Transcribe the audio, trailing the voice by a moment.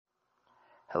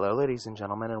Hello, ladies and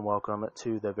gentlemen, and welcome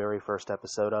to the very first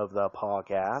episode of the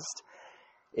podcast.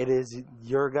 It is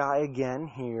your guy again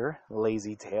here,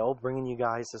 Lazy Tail, bringing you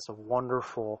guys this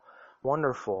wonderful,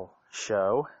 wonderful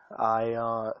show.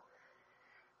 I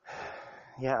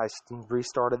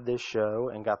restarted this show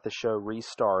and got the show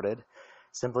restarted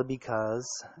simply because,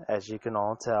 as you can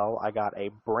all tell, I got a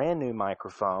brand new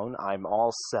microphone. I'm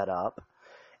all set up.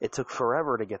 It took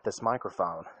forever to get this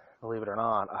microphone. Believe it or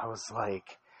not,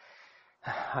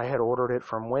 I had ordered it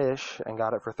from Wish and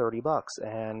got it for $30,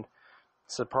 and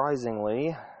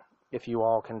surprisingly, if you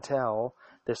all can tell,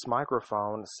 this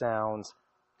microphone sounds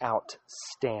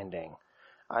outstanding.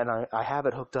 And I have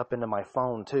it hooked up into my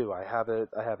phone too. I have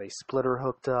a splitter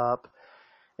hooked up.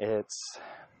 It's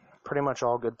pretty much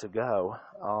all good to go.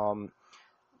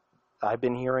 I've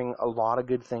been hearing a lot of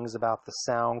good things about the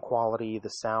sound quality. The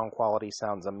sound quality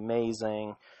sounds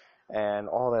amazing and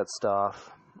all that stuff.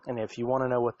 And if you want to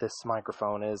know what this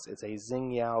microphone is, it's a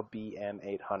Zingyao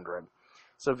BM800.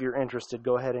 So if you're interested,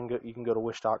 go ahead and you can go to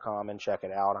wish.com and check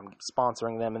it out. I'm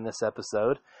sponsoring them in this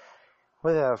episode.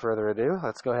 Without further ado,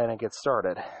 let's go ahead and get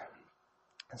started.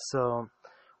 So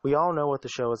we all know what the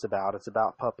show is about. It's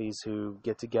about puppies who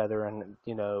get together and,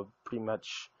 pretty much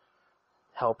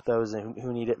help those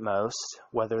who need it most,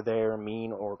 whether they're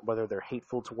mean or whether they're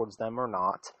hateful towards them or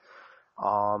not.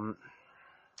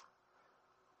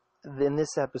 In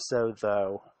this episode,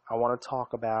 though, I want to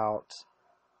talk about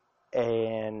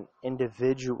an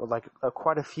individual,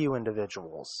 quite a few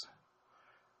individuals.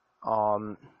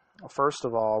 First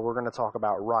of all, we're going to talk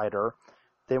about Ryder.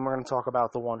 Then we're going to talk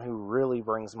about the one who really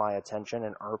brings my attention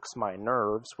and irks my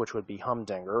nerves, which would be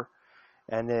Humdinger.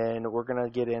 And then we're going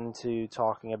to get into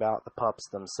talking about the pups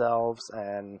themselves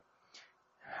and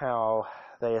how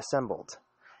they assembled.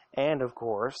 And, of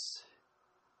course,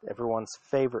 everyone's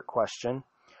favorite question,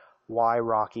 why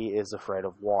Rocky is afraid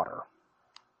of water.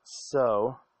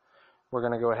 So, we're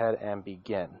going to go ahead and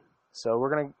begin. So, we're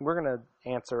going to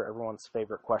answer everyone's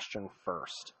favorite question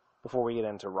first, before we get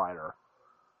into Ryder.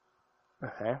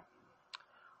 Okay.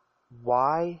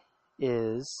 Why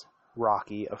is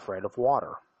Rocky afraid of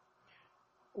water?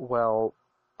 Well,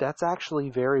 that's actually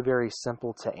very, very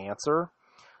simple to answer.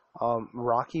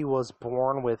 Rocky was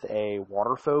born with a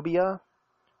water phobia.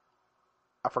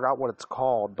 I forgot what it's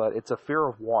called, but it's a fear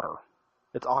of water.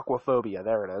 It's aquaphobia.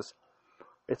 There it is.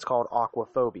 It's called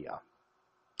aquaphobia,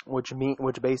 which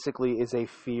basically is a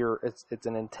fear. It's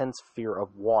an intense fear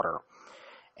of water.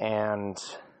 And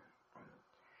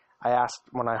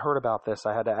when I heard about this,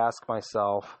 I had to ask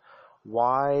myself,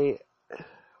 why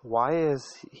is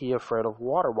he afraid of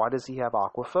water? Why does he have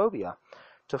aquaphobia?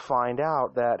 To find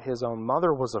out that his own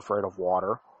mother was afraid of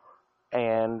water,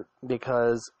 and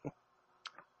because,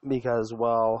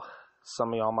 well,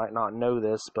 some of y'all might not know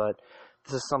this, but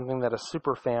this is something that a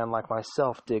super fan like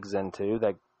myself digs into,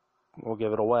 that will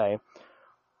give it away.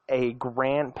 A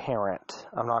grandparent,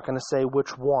 I'm not going to say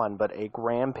which one, but a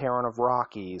grandparent of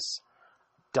Rocky's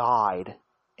died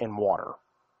in water.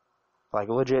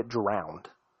 Legit drowned.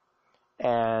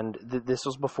 And this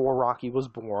was before Rocky was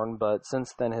born, but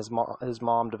since then his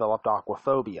mom developed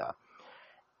aquaphobia.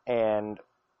 And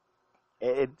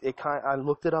I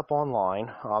looked it up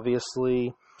online.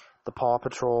 Obviously, the Paw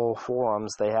Patrol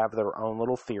forums, they have their own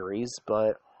little theories,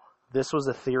 but this was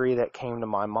a theory that came to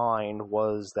my mind,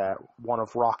 was that one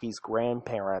of Rocky's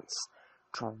grandparents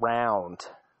drowned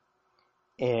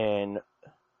in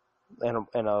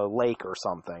a lake or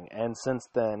something. And since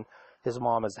then, his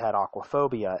mom has had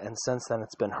aquaphobia, and since then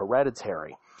it's been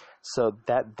hereditary. So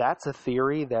that's a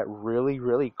theory that really,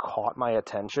 really caught my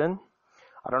attention.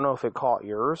 I don't know if it caught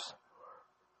yours.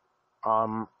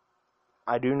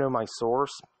 I do know my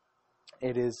source.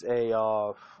 It is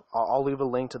I'll leave a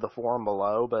link to the forum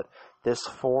below, but this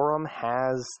forum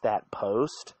has that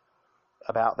post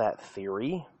about that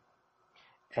theory,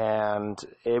 and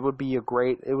it would be a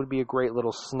great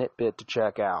little snippet to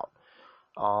check out.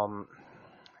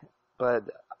 But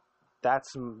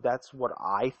that's what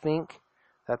I think.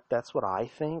 That's what I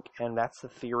think, and that's the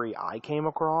theory I came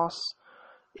across.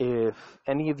 If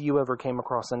any of you ever came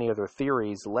across any other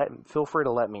theories, feel free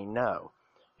to let me know.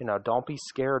 Don't be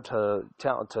scared to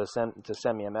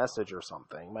send me a message or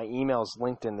something. My email's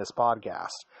linked in this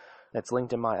podcast. It's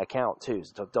linked in my account too.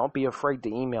 So don't be afraid to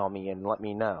email me and let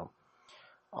me know.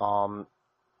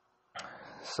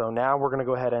 So now we're going to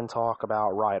go ahead and talk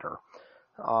about Ryder.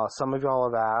 Some of y'all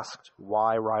have asked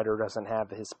why Ryder doesn't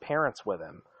have his parents with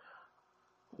him.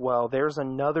 Well, there's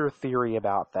another theory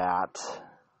about that.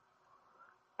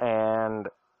 And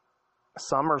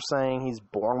some are saying he's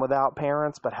born without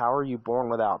parents, but how are you born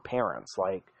without parents?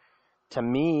 To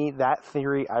me, that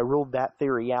theory, I ruled that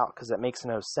theory out because it makes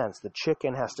no sense. The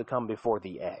chicken has to come before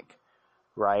the egg,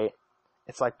 right?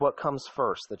 It's like, what comes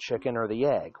first, the chicken or the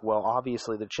egg? Well,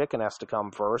 obviously the chicken has to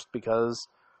come first because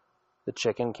the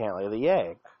chicken can't lay the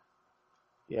egg.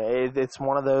 Yeah, it's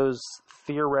one of those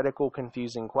theoretical,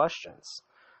 confusing questions.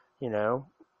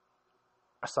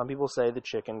 Some people say the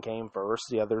chicken came first.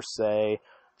 The others say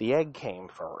the egg came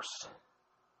first.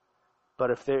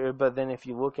 But then if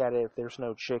you look at it, if there's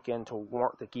no chicken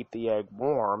to keep the egg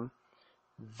warm,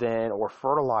 then or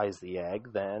fertilize the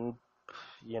egg, then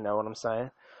you know what I'm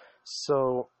saying.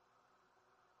 So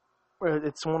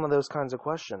it's one of those kinds of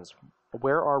questions.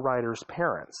 Where are Ryder's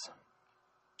parents?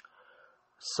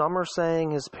 Some are saying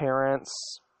his parents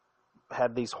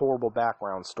had these horrible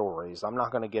background stories. I'm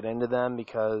not going to get into them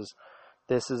because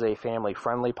this is a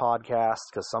family-friendly podcast.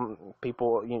 Because some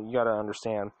people, you got to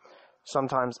understand,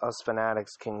 sometimes us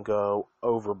fanatics can go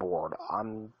overboard.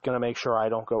 I'm going to make sure I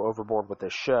don't go overboard with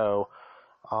this show.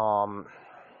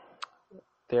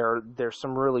 There's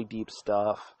some really deep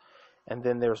stuff. And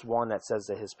then there's one that says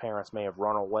that his parents may have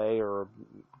run away or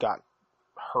got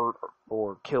hurt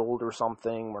or killed or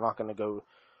something. We're not going to go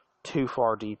too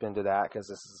far deep into that because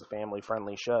this is a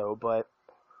family-friendly show. But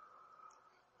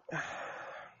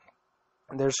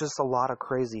there's just a lot of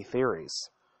crazy theories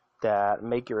that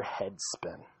make your head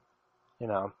spin.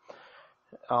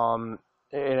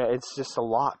 It's just a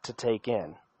lot to take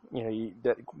in.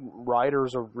 That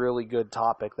Ryder's a really good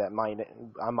topic that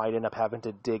I might end up having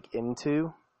to dig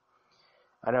into.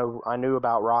 I knew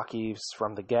about Rocky's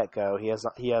from the get-go. He has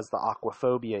the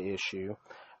aquaphobia issue,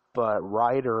 but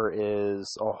Ryder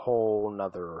is a whole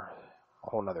nother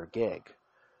gig.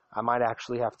 I might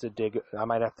actually have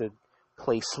to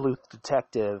play sleuth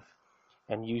detective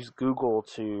and use Google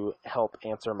to help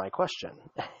answer my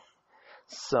question.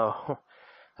 So,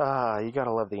 you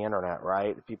gotta love the internet,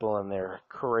 right? People and their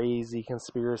crazy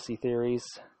conspiracy theories.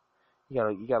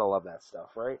 You gotta love that stuff,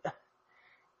 right?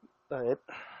 But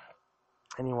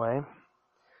anyway,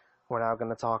 we're now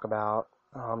going to talk about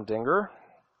Humdinger.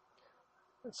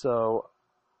 So,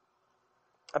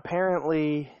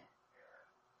 apparently,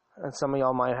 and some of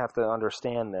y'all might have to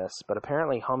understand this, but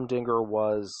apparently Humdinger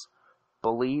was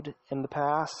bullied in the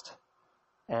past,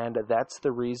 and that's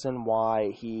the reason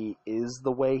why he is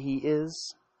the way he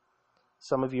is.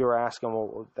 Some of you are asking,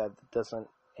 well, that doesn't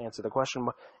answer the question.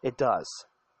 It does.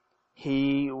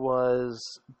 He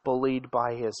was bullied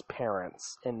by his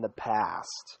parents in the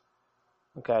past.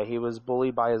 Okay, he was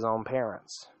bullied by his own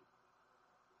parents.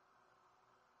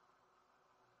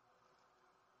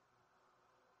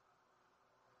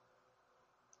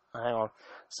 Hang on.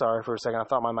 Sorry for a second. I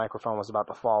thought my microphone was about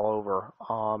to fall over.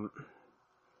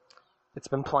 It's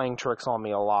been playing tricks on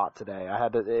me a lot today.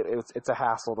 It's a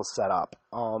hassle to set up.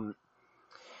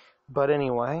 But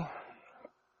anyway,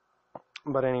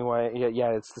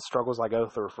 yeah, it's the struggles I go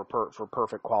through for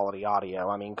perfect quality audio.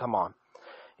 I mean, come on.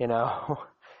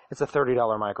 It's a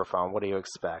 $30 microphone. What do you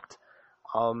expect?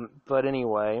 But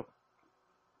anyway,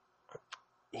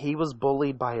 he was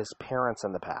bullied by his parents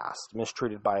in the past,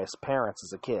 mistreated by his parents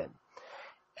as a kid.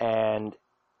 And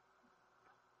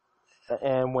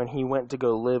when he went to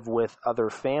go live with other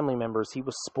family members, he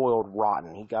was spoiled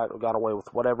rotten. He got away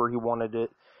with whatever he wanted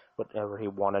it.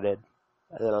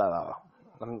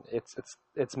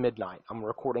 It's midnight. I'm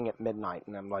recording at midnight,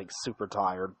 and I'm like super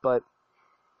tired. But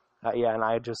yeah, and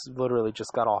I just literally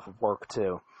just got off of work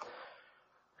too.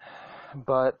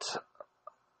 But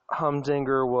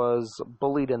Humdinger was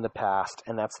bullied in the past,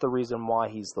 and that's the reason why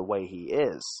he's the way he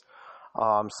is.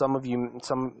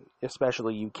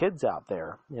 Especially you kids out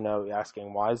there,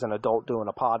 asking, why is an adult doing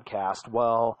a podcast?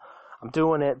 Well, I'm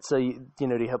doing it so,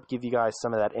 to help give you guys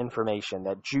some of that information,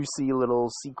 that juicy little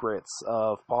secrets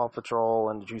of Paw Patrol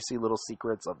and the juicy little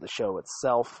secrets of the show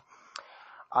itself.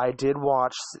 I did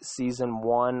watch season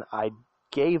 1. I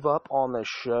gave up on the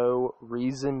show.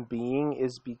 Reason being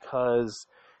is because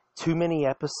too many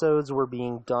episodes were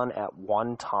being done at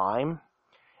one time,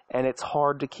 and it's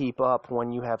hard to keep up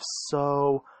when you have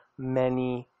so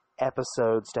many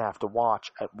episodes to have to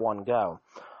watch at one go.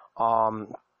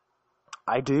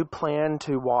 I do plan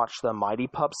to watch the Mighty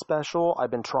Pup special.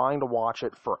 I've been trying to watch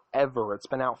it forever. It's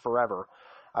been out forever.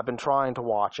 I've been trying to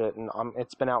watch it, and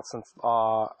it's been out since,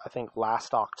 I think,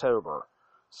 last October.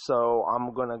 So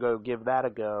I'm going to go give that a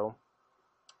go,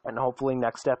 and hopefully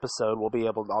next episode I'll be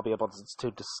able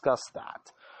to discuss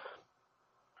that.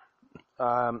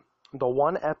 The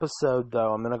one episode,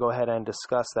 though, I'm going to go ahead and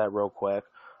discuss that real quick.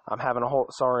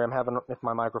 If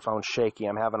my microphone's shaky,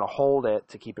 I'm having to hold it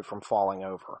to keep it from falling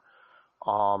over.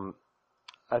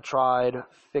 I tried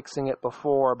fixing it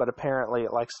before, but apparently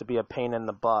it likes to be a pain in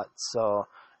the butt, so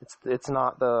It's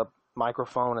not the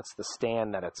microphone, it's the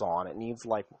stand that it's on. It needs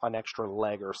like an extra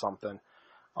leg or something.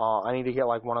 I need to get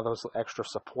like one of those extra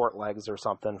support legs or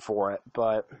something for it,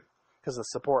 but because the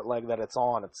support leg that it's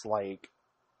on, it's like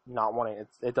not wanting,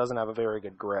 it doesn't have a very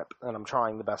good grip, and I'm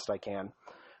trying the best I can.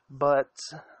 But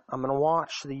I'm going to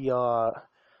watch the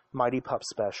Mighty Pup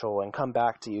special and come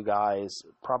back to you guys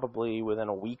probably within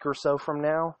a week or so from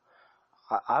now.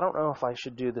 I don't know if I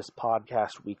should do this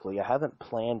podcast weekly. I haven't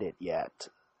planned it yet.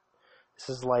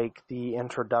 This is like the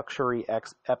introductory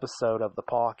episode of the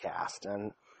podcast,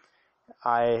 and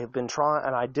I've been trying,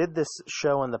 and I did this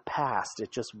show in the past.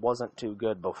 It just wasn't too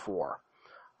good before.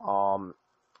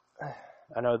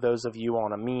 I know those of you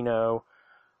on Amino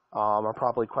are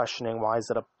probably questioning, why is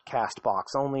it a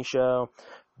Castbox only show?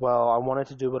 Well, I wanted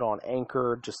to do it on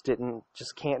Anchor, just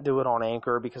can't do it on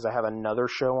Anchor because I have another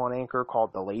show on Anchor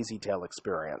called The Lazy Tail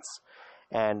Experience,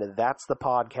 and that's the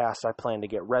podcast I plan to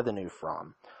get revenue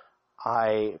from.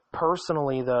 I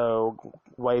personally, though,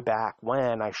 way back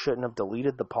when, I shouldn't have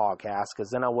deleted the podcast, because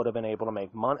then I would have been able to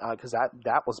make money, because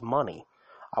that was money.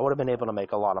 I would have been able to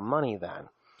make a lot of money then.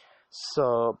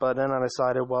 So, but then I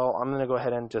decided, well, I'm going to go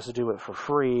ahead and just do it for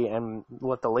free and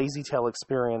let the Lazy Tail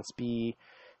Experience be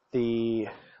the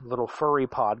little furry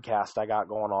podcast I got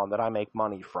going on that I make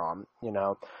money from,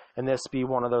 and this be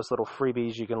one of those little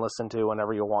freebies you can listen to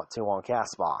whenever you want to on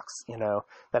Castbox,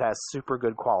 that has super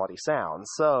good quality sound.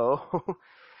 So,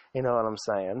 you know what I'm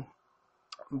saying?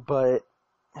 But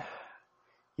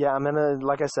yeah,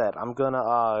 like I said, I'm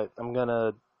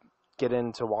gonna get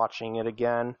into watching it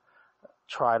again.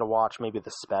 Try to watch maybe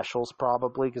the specials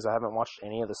probably, because I haven't watched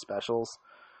any of the specials.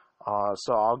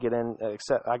 So I'll get in,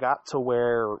 except I got to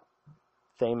where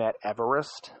they met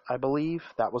Everest, I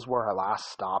believe. That was where I last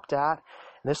stopped at.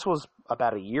 And this was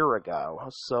about a year ago,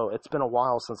 so it's been a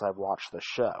while since I've watched the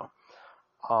show.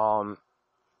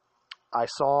 I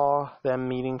saw them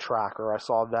meeting Tracker. I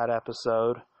saw that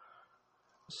episode.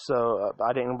 So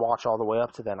I didn't watch all the way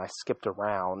up to then. I skipped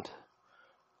around.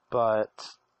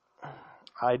 But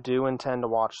I do intend to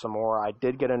watch some more. I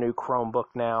did get a new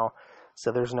Chromebook now,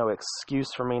 so there's no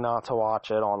excuse for me not to watch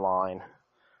it online.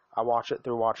 I watch it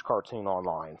through Watch Cartoon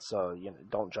Online, so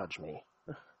don't judge me.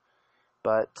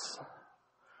 But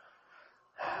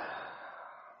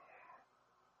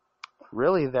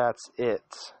really, that's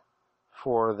it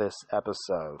for this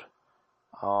episode.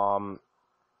 I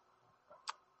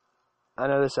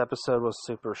know this episode was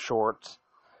super short,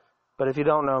 but if you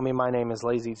don't know me, my name is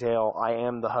Lazy Tail. I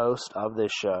am the host of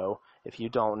this show, if you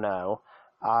don't know.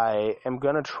 I am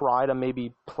going to try to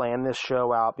maybe plan this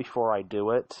show out before I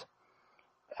do it.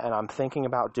 And I'm thinking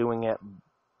about doing it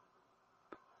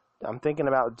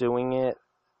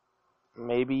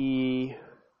maybe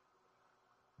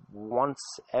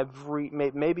once a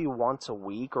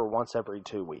week or once every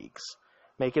 2 weeks.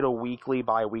 Make it a weekly,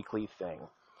 bi-weekly thing.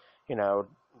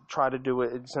 Try to do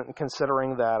it,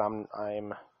 considering that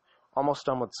I'm almost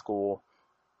done with school,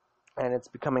 and it's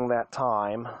becoming that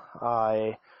time.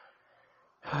 The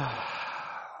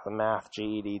math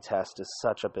GED test is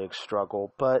such a big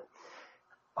struggle, but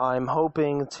I'm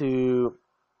hoping to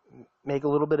make a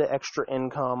little bit of extra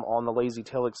income on the Lazy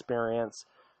Tail Experience,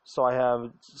 so I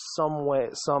have some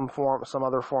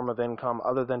other form of income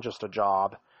other than just a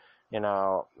job.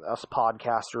 Us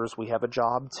podcasters, we have a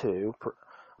job too.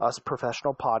 Us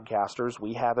professional podcasters,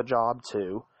 we have a job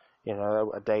too.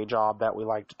 A day job that we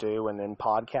like to do, and then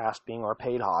podcast being our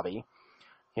paid hobby.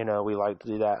 We like to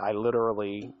do that. I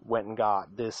literally went and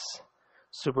got this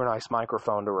super nice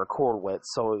microphone to record with,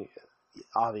 so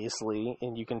obviously,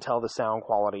 and you can tell the sound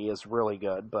quality is really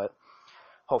good, but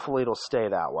hopefully it'll stay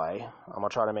that way. I'm going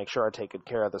to try to make sure I take good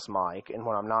care of this mic, and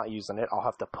when I'm not using it, I'll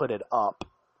have to put it up.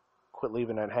 Quit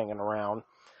leaving it hanging around.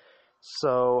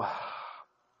 So,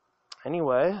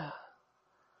 anyway,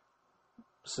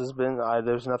 this has been,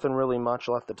 there's nothing really much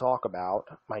left to talk about.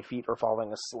 My feet are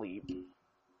falling asleep.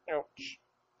 Ouch.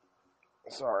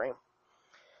 Sorry.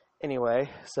 Anyway,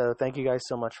 so thank you guys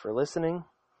so much for listening.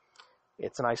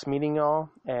 It's nice meeting y'all,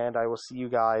 and I will see you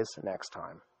guys next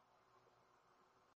time.